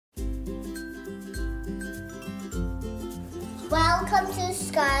Welcome to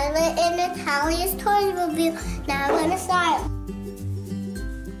Scarlett and Natalia's Toys Review. Now I'm going to start.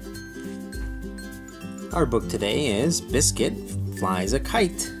 Our book today is Biscuit Flies a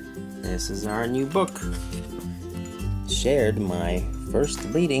Kite. This is our new book. Shared my first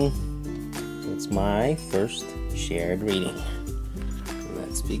reading. It's my first shared reading.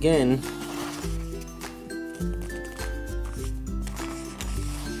 Let's begin.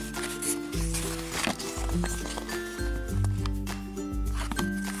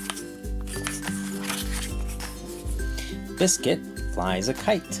 Biscuit flies a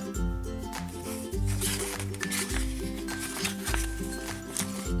kite.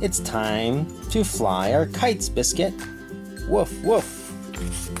 It's time to fly our kites, Biscuit. Woof, woof.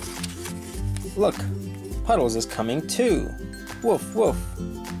 Look, Puddles is coming too. Woof, woof.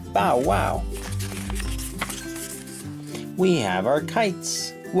 Bow, wow. We have our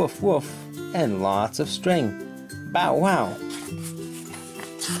kites. Woof, woof. And lots of string. Bow, wow.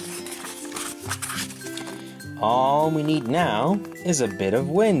 All we need now is a bit of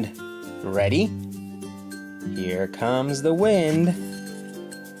wind. Ready? Here comes the wind.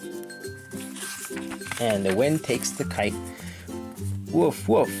 And the wind takes the kite. Woof,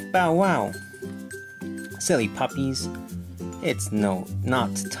 woof, bow, wow. Silly puppies, it's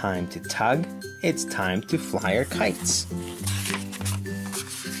not time to tug. It's time to fly our kites.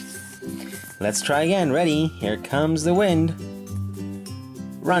 Let's try again. Ready? Here comes the wind.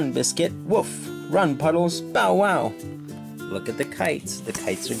 Run, Biscuit. Woof. Run, Puddles. Bow, wow. Look at the kites. The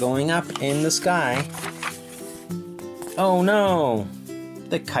kites are going up in the sky. Oh no!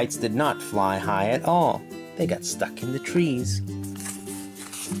 The kites did not fly high at all. They got stuck in the trees.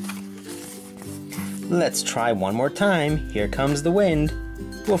 Let's try one more time. Here comes the wind.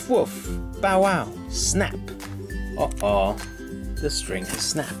 Woof, woof. Bow, wow. Snap. Uh-oh. The string has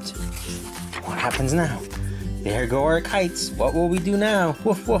snapped. What happens now? There go our kites. What will we do now?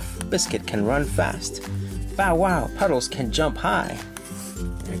 Woof, woof. Biscuit can run fast. Bow, wow. Puddles can jump high.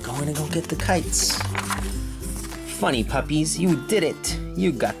 They're going to go get the kites. Funny puppies, you did it.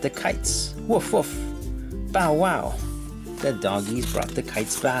 You got the kites. Woof, woof. Bow, wow. The doggies brought the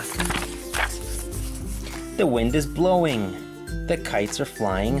kites back. The wind is blowing. The kites are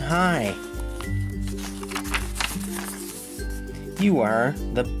flying high. You are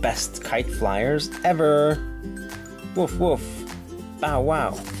the best kite flyers ever. Woof, woof. Bow,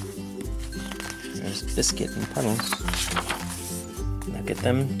 wow. There's Biscuit and Puddles. Look at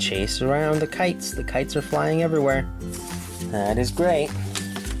them chase around the kites. The kites are flying everywhere. That is great.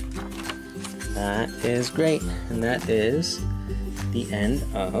 That is great. And that is the end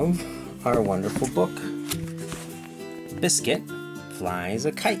of our wonderful book. Biscuit flies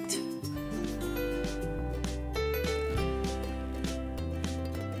a kite.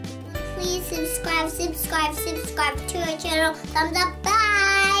 Please subscribe to our channel. Thumbs up.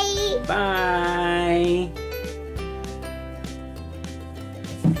 Bye. Bye.